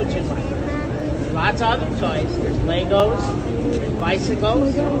else would you like? There's lots of other toys. There's Legos, there's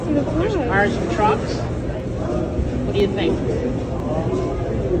bicycles, there's cars and trucks. What do you think?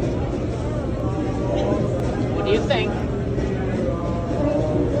 What do you think?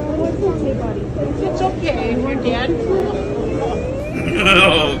 It's okay if your dad...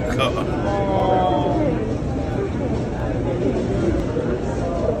 Oh, God.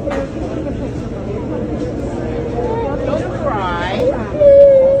 Don't cry.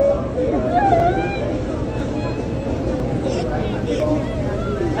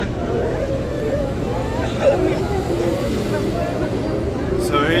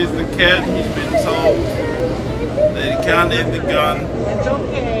 So here's the kid. He's been told that he can't have the gun. It's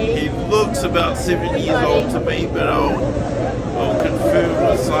okay. He looks about 7 years old to me, but I'll confirm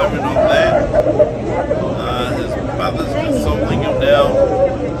with Simon on that. His mother's consoling him now.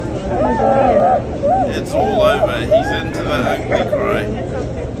 It's all over. He's into the ugly cry.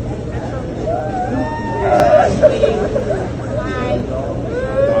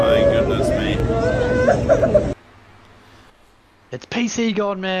 My goodness me. It's PC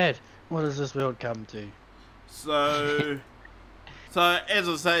gone mad. What does this world come to? So as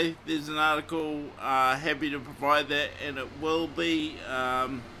I say, there's an article, happy to provide that, and it will be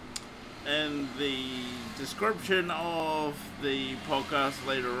in the description of the podcast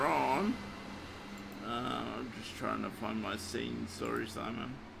later on. I'm just trying to find my scene, sorry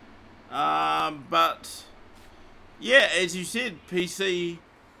Simon. But yeah, as you said, PC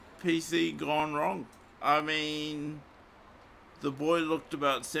gone wrong. I mean, the boy looked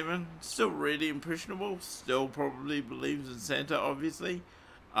about 7, still really impressionable, still probably believes in Santa, obviously.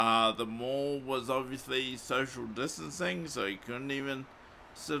 The mall was obviously social distancing, so he couldn't even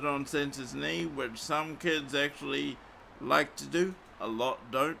sit on Santa's knee, which some kids actually like to do. A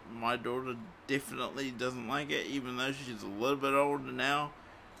lot don't. My daughter definitely doesn't like it, even though she's a little bit older now.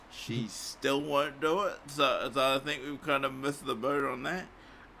 she still won't do it. So I think we've kind of missed the boat on that.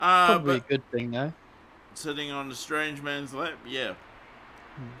 Probably a But good thing, though. sitting on a strange man's lap, yeah.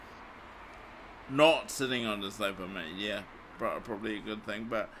 Not sitting on his lap, I mean, yeah, probably a good thing.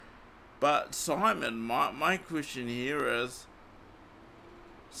 But Simon, my question here is,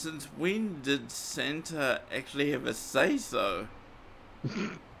 since when did Santa actually have a say-so?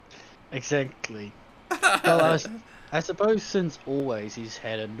 Exactly. Well, I suppose since always he's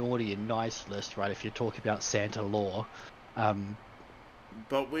had a naughty and nice list, right? If you're talking about Santa law,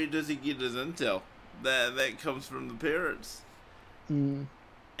 But where does he get his intel? That comes from the parents. mm,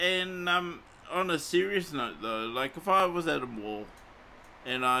 And on a serious note, though, like if I was at a mall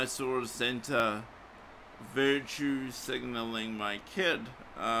and I saw Santa virtue signaling my kid,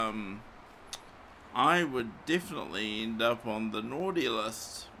 I would definitely end up on the naughty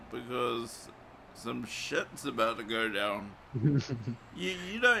list because some shit's about to go down.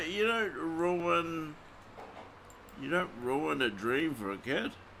 You don't ruin a dream for a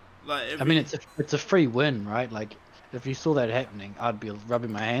kid. Like if I mean, it's a free win, right? Like, if you saw that happening, I'd be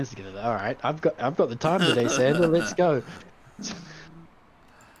rubbing my hands together. All right, I've got the time today, Santa. Let's go.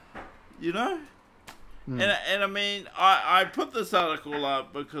 you know. Mm. And I mean, I put this article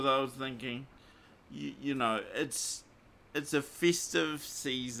up because I was thinking, you know, it's a festive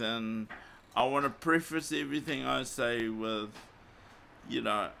season. I want to preface everything I say with, you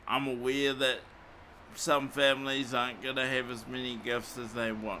know, I'm aware that some families aren't going to have as many gifts as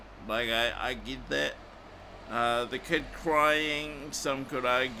they want. Like, I get that. The kid crying, some could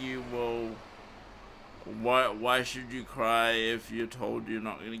argue, well, why should you cry if you're told you're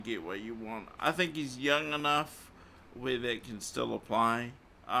not going to get what you want? I think he's young enough where that can still apply.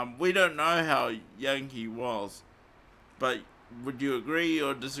 We don't know how young he was, but would you agree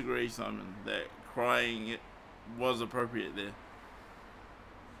or disagree, Simon, that crying was appropriate there?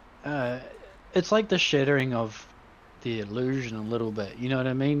 It's like the shattering of the illusion a little bit. You know what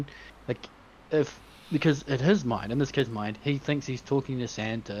I mean? Like, because in his mind, in this kid's mind, he thinks he's talking to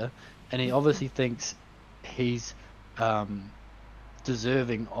Santa, and he obviously thinks he's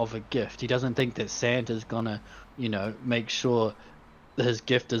deserving of a gift. He doesn't think that Santa's gonna, you know, make sure his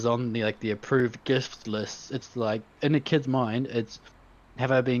gift is on the approved gift list. It's like, in the kid's mind, it's,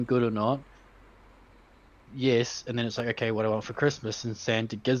 have I been good or not? Yes. And then it's like, okay, what do I want for Christmas? And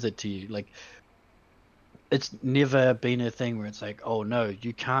Santa gives it to you. Like, it's never been a thing where it's like, oh no,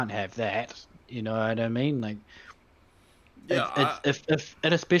 you can't have that. You know what I mean? Like, Yeah, if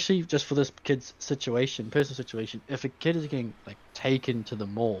and especially just for this kid's situation, personal situation, if a kid is getting like taken to the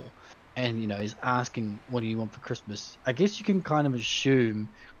mall, and you know he's asking, what do you want for Christmas? I guess you can kind of assume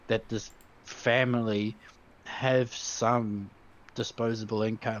that this family have some disposable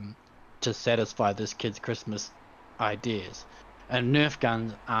income to satisfy this kid's Christmas ideas, and Nerf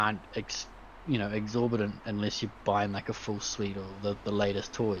guns aren't exorbitant unless you're buying like a full suite or the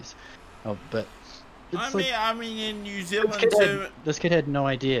latest toys. But I mean, in New Zealand this kid had no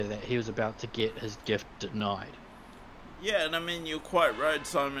idea that he was about to get his gift denied. Yeah, and I mean, you're quite right,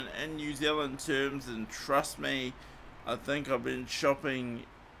 Simon. In New Zealand terms, and trust me, I think I've been shopping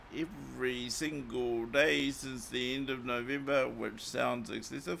every single day since the end of November, which sounds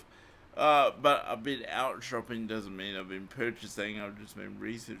excessive. But I've been out shopping doesn't mean I've been purchasing, I've just been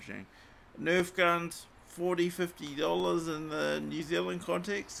researching. Nerf guns, $40-$50 in the New Zealand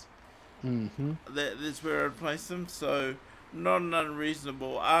context. Mm-hmm. That's where I'd place them, so not an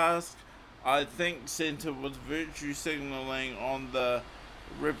unreasonable ask. I think Santa was virtue signaling on the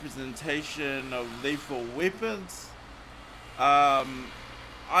representation of lethal weapons. I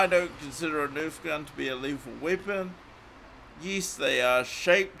don't consider a Nerf gun to be a lethal weapon. Yes, they are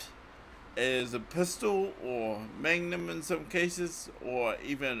shaped as a pistol or magnum in some cases, or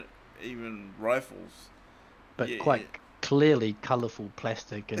even rifles. But Yeah. quite clearly colourful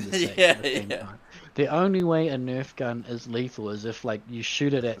plastic in the same Yeah. time. The only way a Nerf gun is lethal is if like you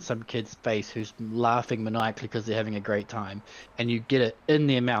shoot it at some kid's face who's laughing maniacally because they're having a great time, and you get it in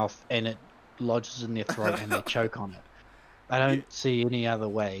their mouth and it lodges in their throat and they choke on it. I don't see any other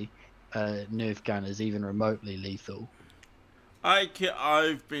way a Nerf gun is even remotely lethal.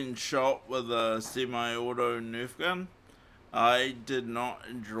 I've been shot with a semi-auto Nerf gun. I did not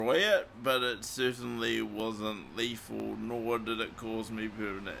enjoy it, but it certainly wasn't lethal, nor did it cause me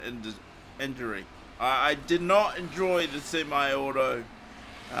permanent injury. I did not enjoy the semi-auto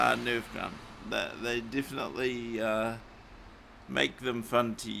Nerf gun. They definitely make them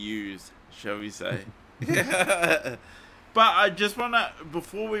fun to use, shall we say. But I just want to,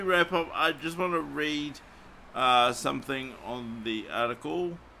 before we wrap up, I just want to read something on the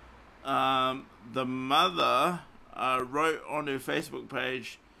article. The mother wrote on her Facebook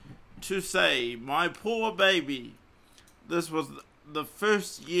page, to say, my poor baby. This was the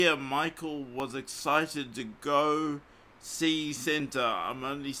first year Michael was excited to go see Santa. I'm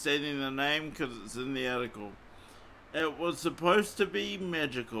only stating the name because it's in the article. It was supposed to be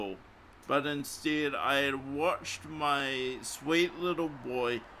magical, but instead I had watched my sweet little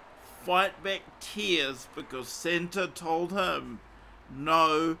boy fight back tears because Santa told him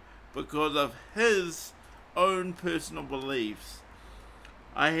no because of his own personal beliefs.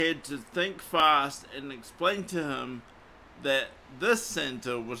 I had to think fast and explain to him that this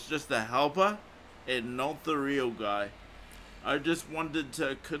Santa was just a helper and not the real guy. I just wanted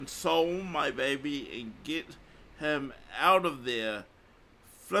to console my baby and get him out of there.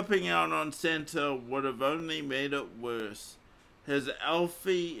 Flipping out on Santa would have only made it worse. His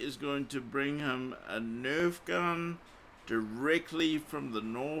Alfie is going to bring him a Nerf gun directly from the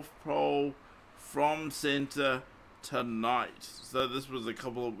North Pole from Santa tonight. So this was a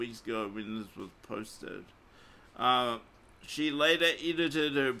couple of weeks ago when this was posted. She later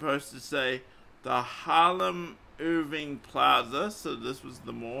edited her post to say the Harlem Irving Plaza, so this was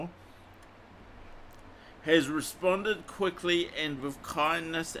the mall, has responded quickly and with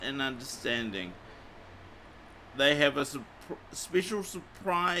kindness and understanding. They have a special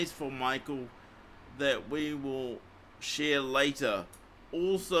surprise for Michael that we will share later.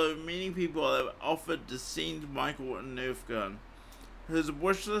 Also, many people have offered to send Michael a Nerf gun. His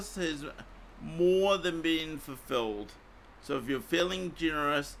wish list has more than been fulfilled. So if you're feeling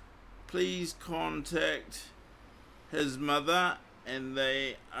generous, please contact his mother, and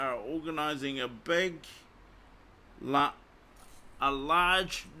they are organizing a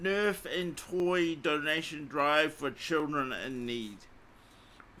large Nerf and toy donation drive for children in need.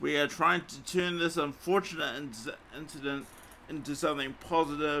 We are trying to turn this unfortunate incident into something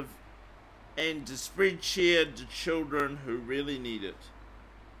positive and to spread cheer to children who really need it.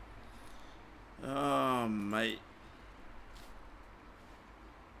 Oh, mate.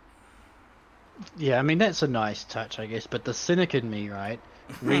 Yeah, I mean, that's a nice touch, I guess, but the cynic in me, right,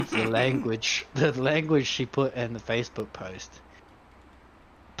 reads the language she put in the Facebook post.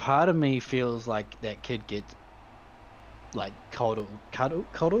 Part of me feels like that kid gets, like, coddled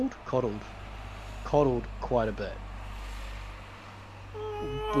quite a bit.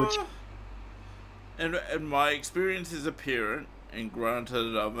 Which, in my experience as a parent, and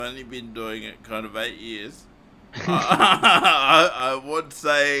granted I've only been doing it kind of 8 years, I would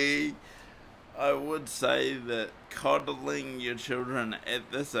say that coddling your children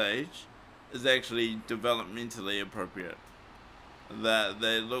at this age is actually developmentally appropriate. That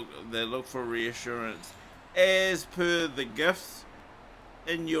they look for reassurance, as per the gifts.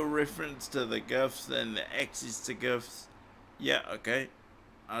 In your reference to the gifts and the access to gifts, yeah, okay,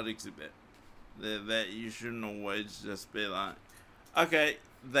 I'd accept that. That you shouldn't always just be like, okay,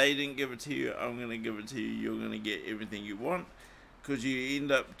 they didn't give it to you, I'm gonna give it to you. You're gonna get everything you want. Because you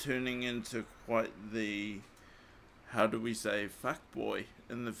end up turning into quite the, how do we say, fuckboy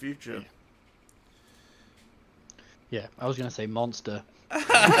in the future. yeah, I was going to say monster.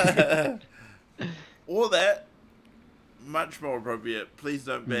 Or that, much more appropriate. Please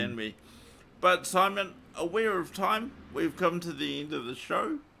don't ban me. But Simon, aware of time, we've come to the end of the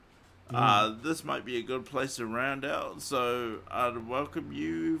show. This might be a good place to round out, so I'd welcome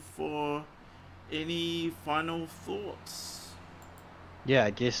you for any final thoughts. Yeah, I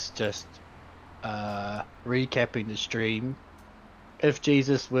guess just recapping the stream. If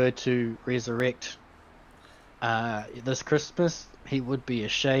Jesus were to resurrect this Christmas, he would be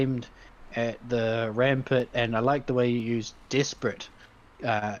ashamed at the rampant, and I like the way you use desperate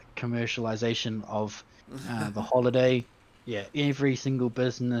commercialization of the holiday. Yeah, every single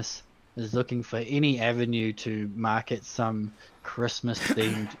business is looking for any avenue to market some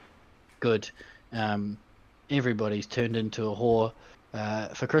Christmas-themed good. Everybody's turned into a whore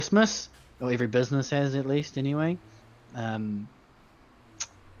for Christmas, or every business has, at least, anyway. And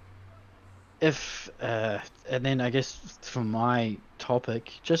then I guess for my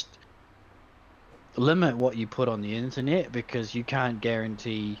topic, just limit what you put on the internet, because you can't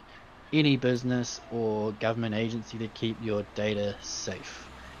guarantee any business or government agency to keep your data safe.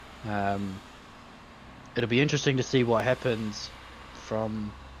 It'll be interesting to see what happens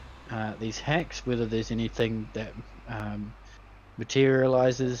from these hacks, whether there's anything that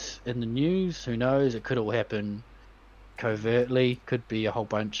materializes in the news. Who knows? It could all happen covertly. Could be a whole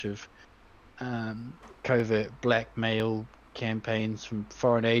bunch of covert blackmail campaigns from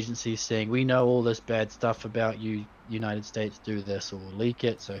foreign agencies saying, we know all this bad stuff about you, United States, do this, or leak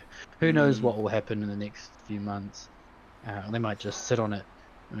it. So who knows what will happen in the next few months. They might just sit on it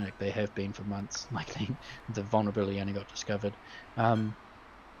like they have been for months, like the vulnerability only got discovered.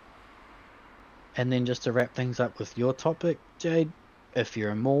 And then just to wrap things up with your topic, Jade, if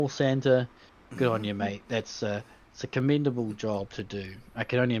you're a mall Santa, good on you, mate. It's a commendable job to do. I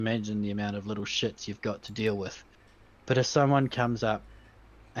can only imagine the amount of little shits you've got to deal with. But if someone comes up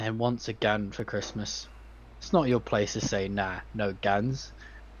and wants a gun for Christmas, it's not your place to say, nah, no guns.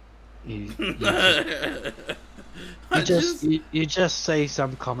 You just say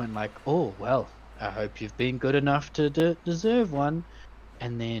some comment like, oh, well, I hope you've been good enough to deserve one.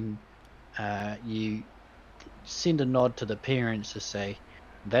 And then you send a nod to the parents to say,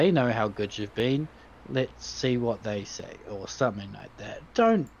 they know how good you've been. Let's see what they say, or something like that.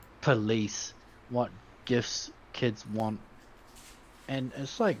 Don't police what gifts kids want. And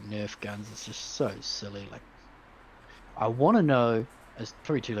it's like Nerf guns. It's just so silly. Like, I want to know. It's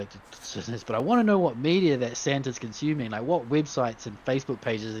probably too late to do this, but I want to know what media that Santa's consuming. Like, what websites and Facebook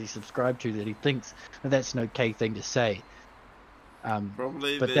pages he subscribed to that he thinks that's an okay thing to say.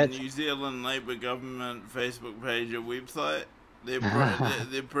 Probably but the New Zealand Labour government Facebook page or website.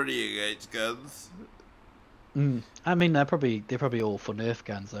 They're pretty against guns. I mean, they're probably all for Nerf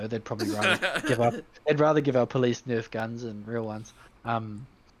guns though. They'd probably rather give our police Nerf guns than real ones.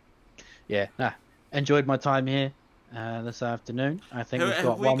 Enjoyed my time here this afternoon. I think we've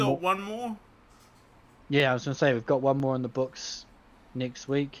got one more. Yeah, I was gonna say we've got one more in the books next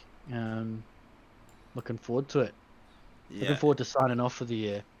week. Looking forward to it. Yeah. Looking forward to signing off for the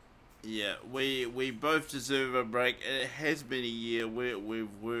year. Yeah, we both deserve a break. It has been a year where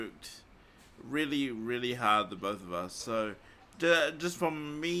we've worked really, really hard, the both of us. So, just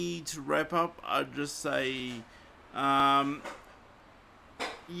from me to wrap up, I'd just say, similar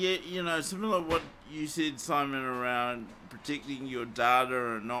to what you said, Simon, around protecting your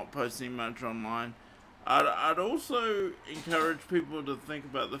data and not posting much online. I'd also encourage people to think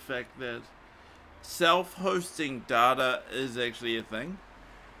about the fact that self-hosting data is actually a thing.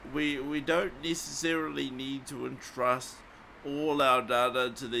 We don't necessarily need to entrust all our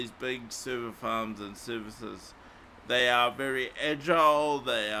data to these big server farms and services. They are very agile,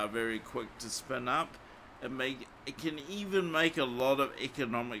 they are very quick to spin up. It can even make a lot of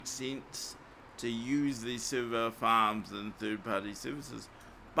economic sense to use these server farms and third-party services.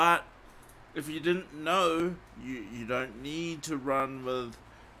 But if you didn't know, you don't need to run with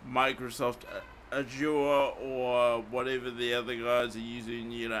Microsoft Azure or whatever the other guys are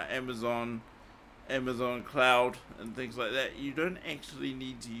using, Amazon Cloud and things like that. You don't actually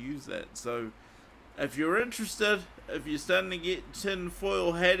need to use that. So if you're interested, if you're starting to get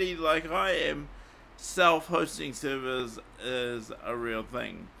tinfoil hatty like I am, self-hosting servers is a real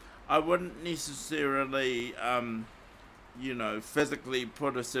thing. I wouldn't necessarily physically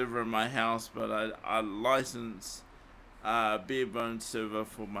put a server in my house, but I license bare bones server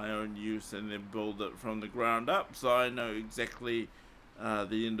for my own use and then build it from the ground up, so I know exactly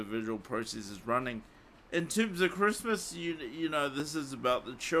the individual processes running. In terms of Christmas, this is about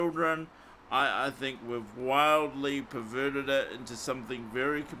the children. I think we've wildly perverted it into something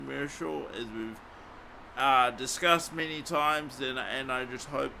very commercial, as we've discussed many times, and I just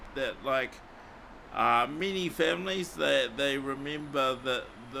hope that many families they remember that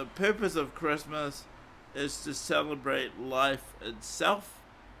the purpose of Christmas is to celebrate life itself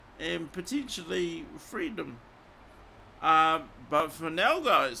and potentially freedom. But for now,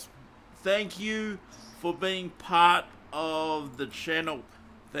 guys, thank you for being part of the channel.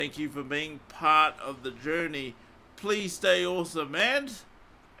 Thank you for being part of the journey. Please stay awesome, and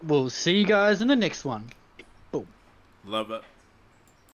we'll see you guys in the next one. Boom. Love it.